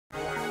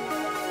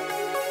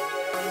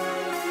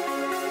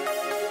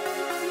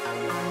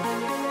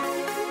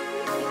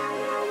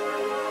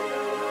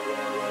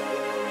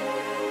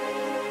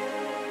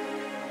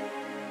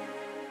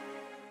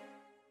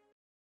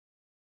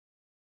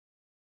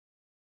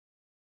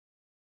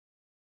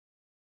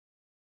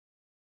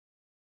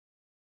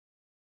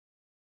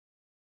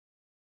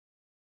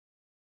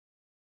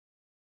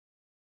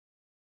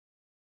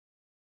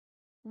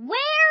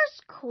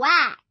Where's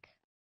Quack?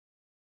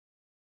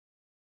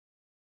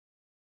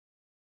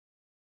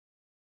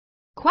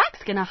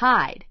 Quack's gonna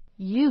hide.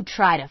 You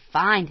try to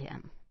find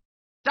him.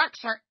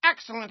 Ducks are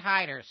excellent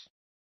hiders.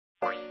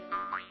 3,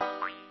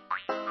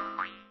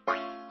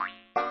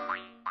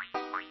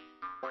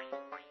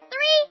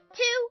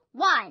 2,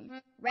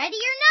 1. Ready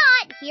or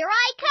not, here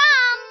I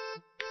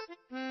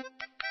come.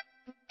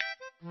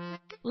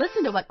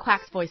 Listen to what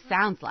Quack's voice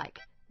sounds like,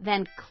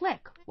 then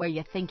click where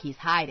you think he's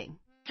hiding.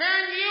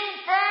 Can you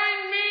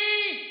find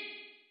me?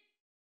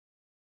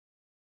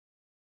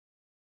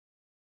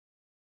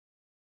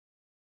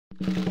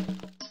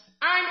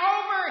 I'm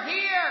over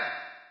here.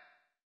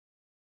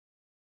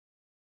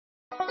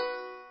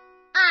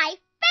 I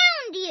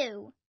found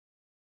you.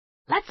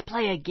 Let's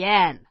play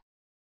again.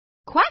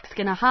 Quack's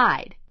gonna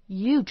hide.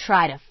 You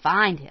try to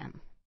find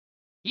him.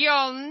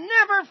 You'll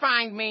never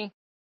find me.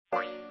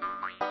 3,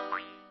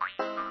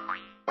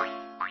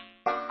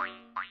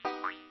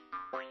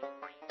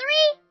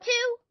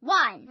 2,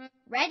 1.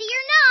 Ready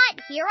or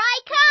not, here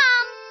I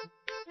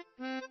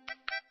come.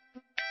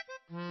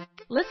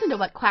 Listen to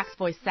what Quack's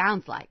voice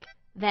sounds like,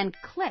 then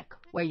click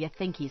where you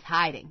think he's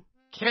hiding.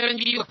 Can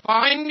you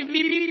find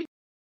me?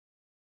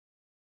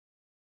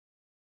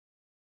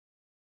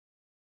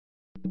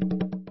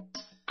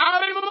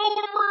 I'm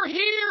over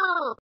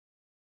here.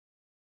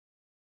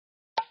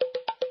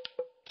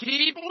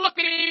 Keep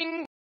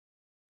looking.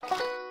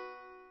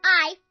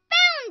 I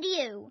found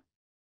you.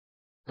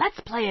 Let's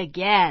play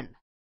again.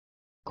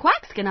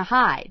 Quack's gonna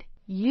hide.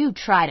 You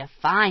try to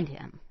find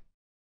him.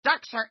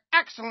 Ducks are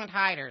excellent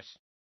hiders.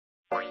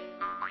 3,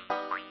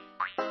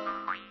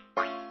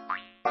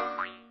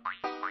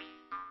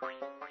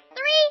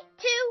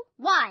 2,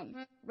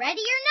 1.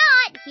 Ready or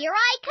not, here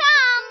I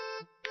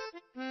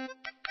come.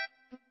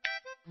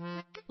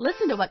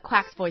 Listen to what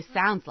Quack's voice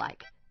sounds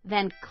like,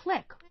 then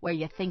click where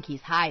you think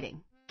he's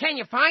hiding. Can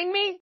you find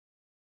me?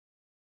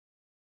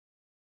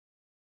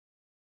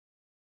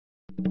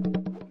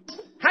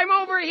 I'm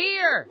over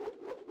here.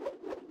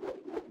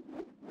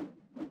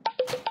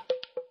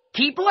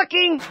 Keep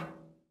looking.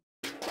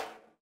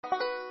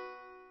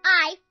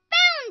 I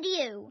found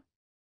you.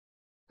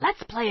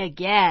 Let's play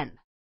again.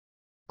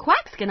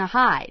 Quack's gonna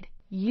hide.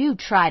 You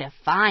try to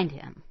find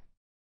him.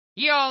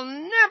 You'll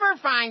never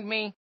find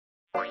me.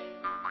 3,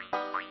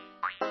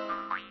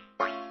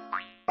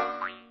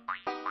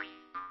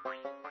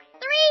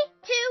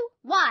 2,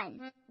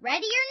 1.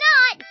 Ready or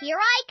not, here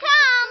I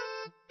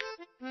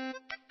come.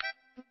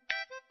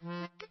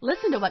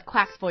 Listen to what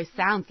Quack's voice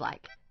sounds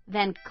like,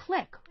 then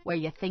click where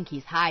you think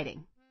he's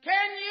hiding.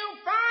 Can you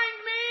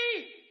find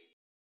me?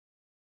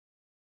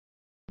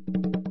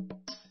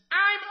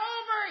 I'm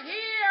over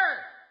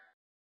here.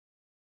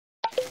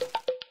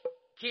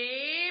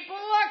 Keep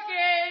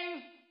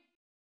looking.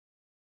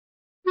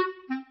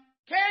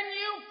 Can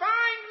you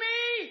find me?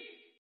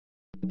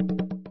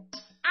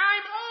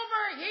 I'm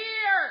over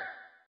here.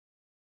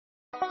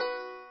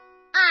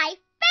 I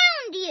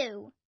found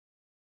you.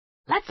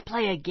 Let's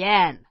play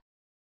again.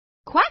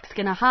 Quack's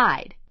gonna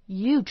hide.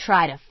 You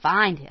try to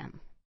find him.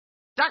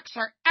 Ducks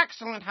are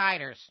excellent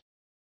hiders.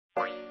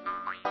 3,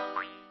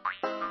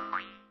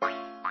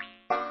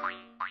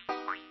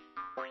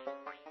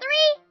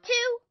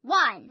 2,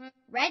 1.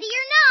 Ready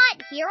or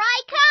not, here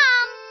I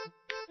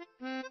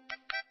come.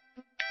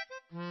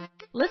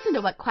 Listen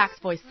to what Quack's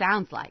voice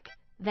sounds like,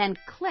 then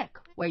click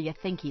where you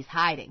think he's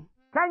hiding.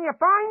 Can you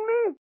find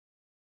me?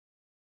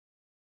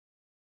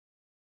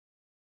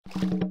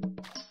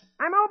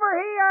 I'm over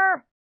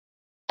here.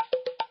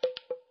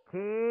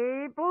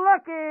 Keep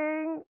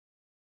looking.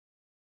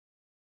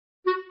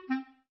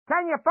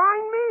 Can you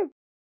find me?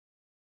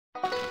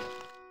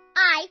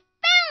 I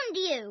found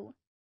you.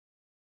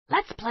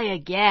 Let's play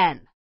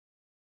again.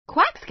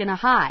 Quack's gonna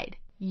hide.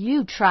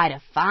 You try to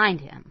find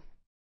him.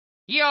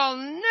 You'll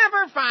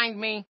never find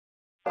me.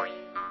 3,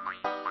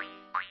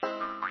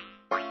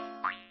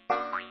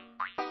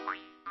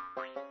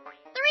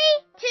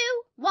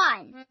 2,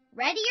 1.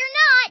 Ready or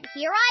not,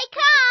 here I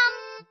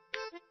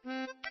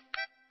come.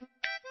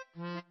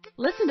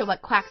 Listen to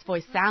what Quack's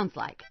voice sounds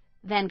like,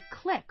 then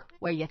click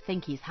where you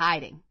think he's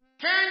hiding.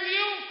 Can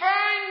you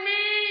find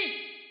me?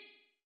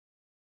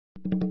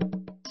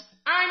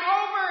 I'm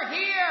over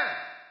here.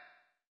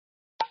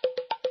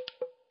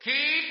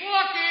 Keep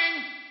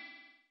looking.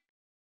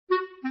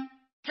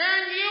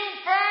 Can you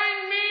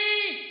find me?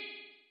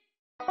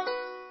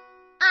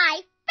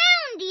 I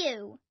found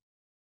you.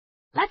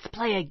 Let's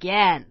play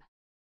again.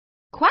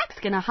 Quack's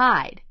gonna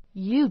hide.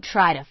 You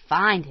try to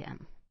find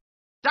him.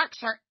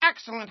 Ducks are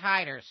excellent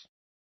hiders.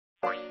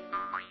 3,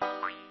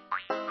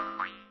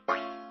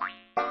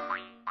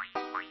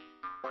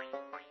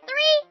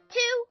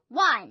 2,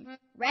 1.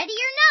 Ready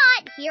or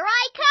not, here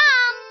I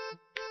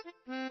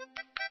come.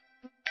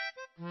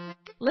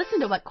 Listen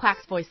to what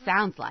Quack's voice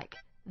sounds like,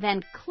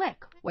 then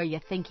click where you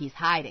think he's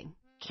hiding.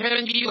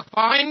 Can you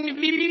find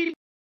me?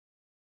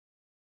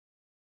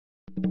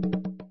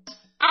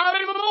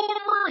 I'm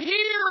over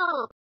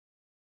here.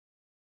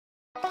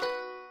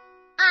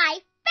 I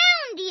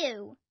found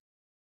you.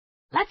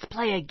 Let's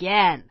play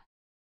again.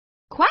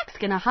 Quack's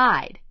gonna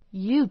hide.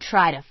 You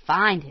try to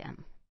find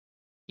him.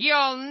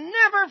 You'll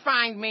never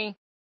find me.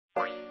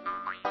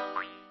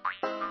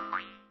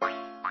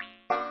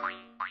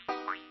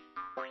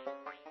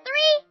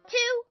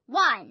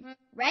 1.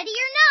 Ready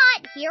or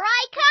not, here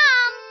I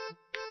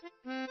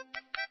come!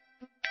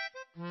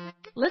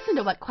 Listen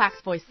to what Quack's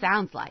voice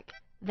sounds like.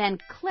 Then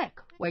click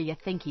where you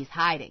think he's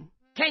hiding.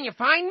 Can you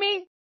find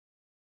me?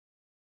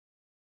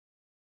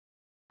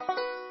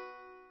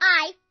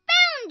 I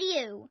found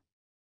you!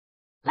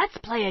 Let's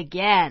play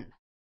again.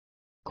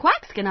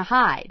 Quack's gonna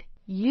hide.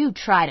 You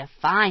try to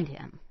find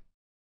him.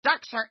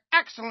 Ducks are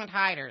excellent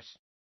hiders.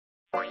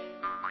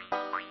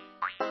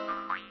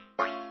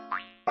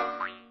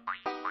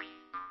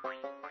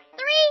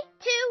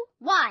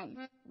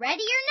 1.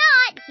 Ready or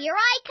not, here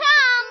I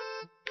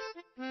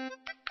come!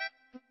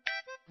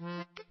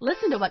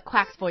 Listen to what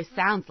Quack's voice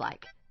sounds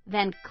like.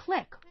 Then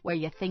click where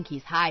you think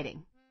he's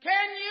hiding.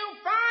 Can you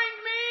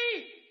find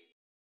me?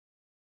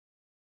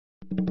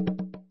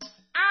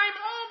 I'm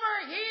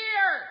over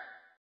here!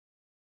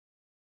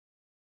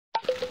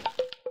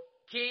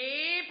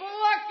 Keep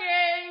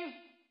looking!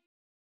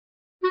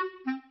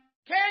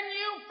 Can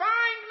you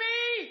find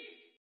me?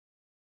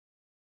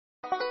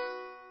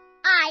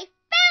 I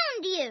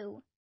found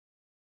you!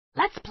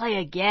 Let's play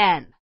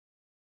again.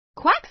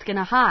 Quack's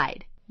gonna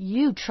hide.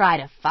 You try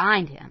to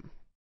find him.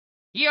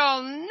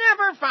 You'll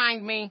never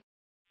find me.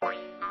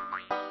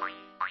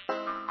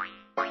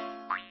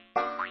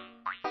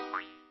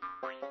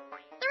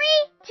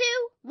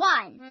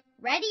 1.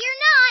 Ready or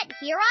not,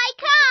 here I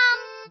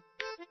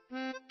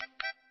come!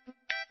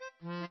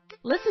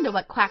 Listen to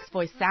what Quack's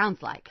voice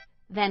sounds like.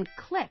 Then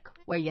click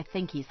where you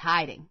think he's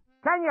hiding.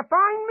 Can you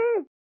find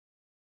me?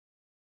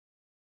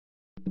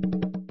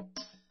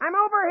 I'm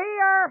over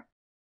here.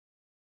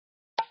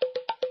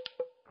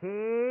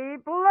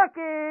 Keep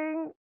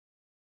looking.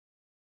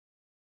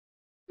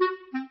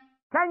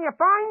 Can you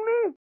find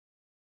me?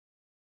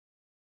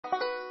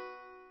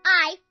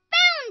 I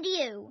found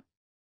you!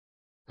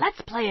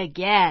 Let's play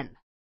again.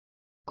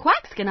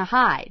 Quack's gonna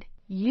hide.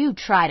 You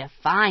try to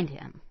find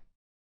him.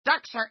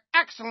 Ducks are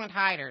excellent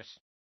hiders.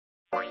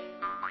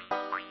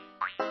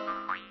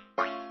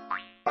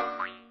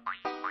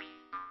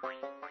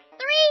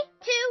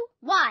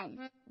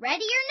 1.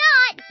 Ready or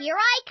not, here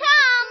I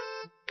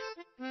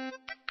come!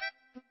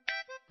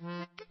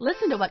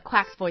 Listen to what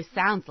Quack's voice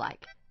sounds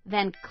like.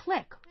 Then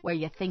click where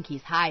you think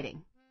he's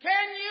hiding.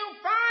 Can you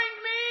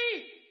find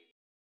me?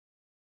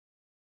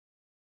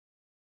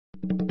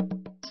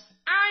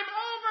 I'm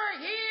over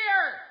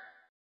here.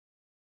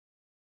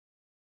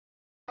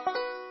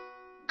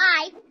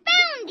 I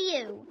found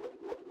you!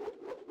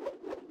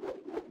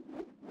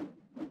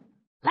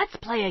 Let's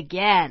play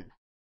again.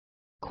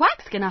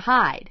 Quack's gonna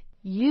hide.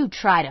 You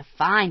try to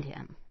find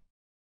him.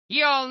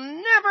 You'll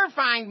never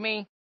find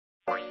me.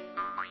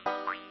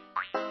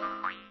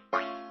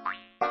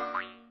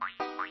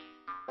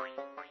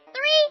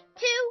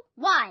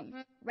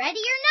 1. Ready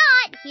or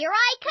not, here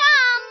I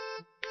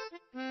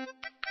come!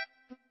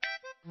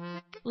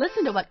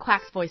 Listen to what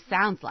Quack's voice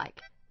sounds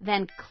like.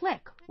 Then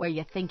click where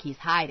you think he's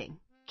hiding.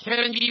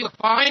 Can you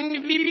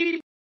find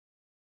me?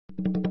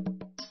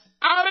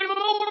 I'm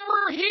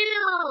over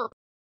here.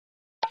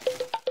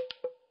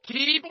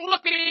 Keep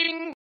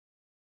looking.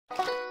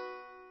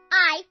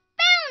 I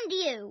found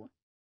you!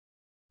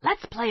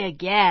 Let's play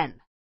again.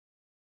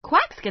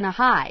 Quack's gonna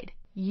hide.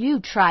 You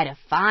try to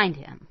find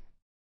him.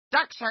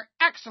 Ducks are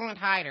excellent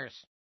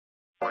hiders.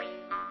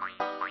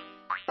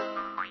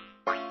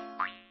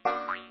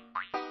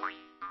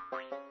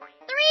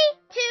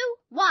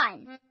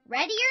 1.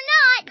 Ready or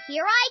not,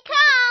 here I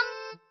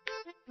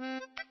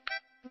come!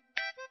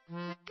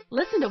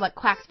 Listen to what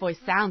Quack's voice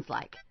sounds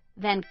like.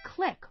 Then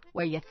click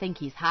where you think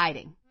he's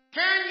hiding.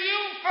 Can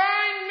you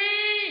find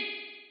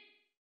me?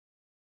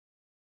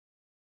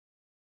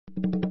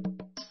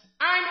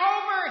 I'm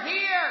over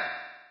here.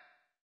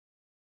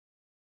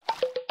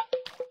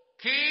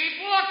 Keep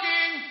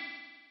looking.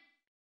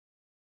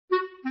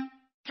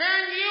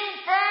 Can you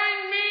find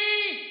me?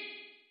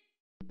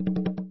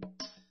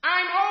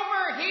 I'm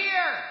over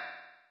here.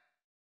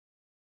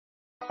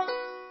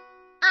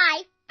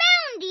 I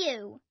found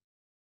you!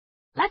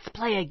 Let's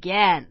play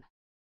again.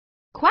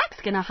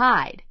 Quack's gonna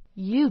hide.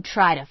 You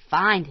try to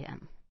find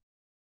him.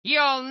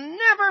 You'll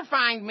never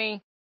find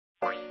me.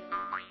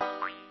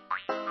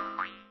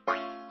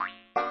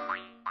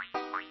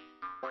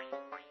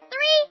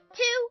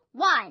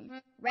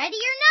 1. Ready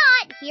or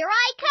not, here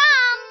I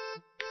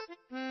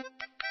come!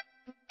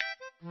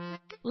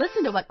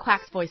 Listen to what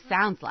Quack's voice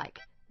sounds like.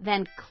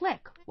 Then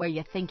click where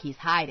you think he's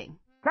hiding.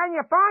 Can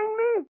you find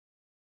me?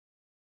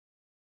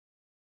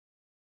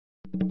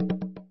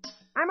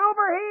 I'm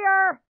over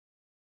here.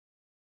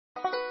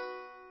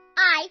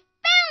 I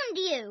found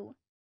you!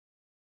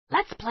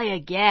 Let's play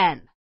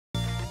again.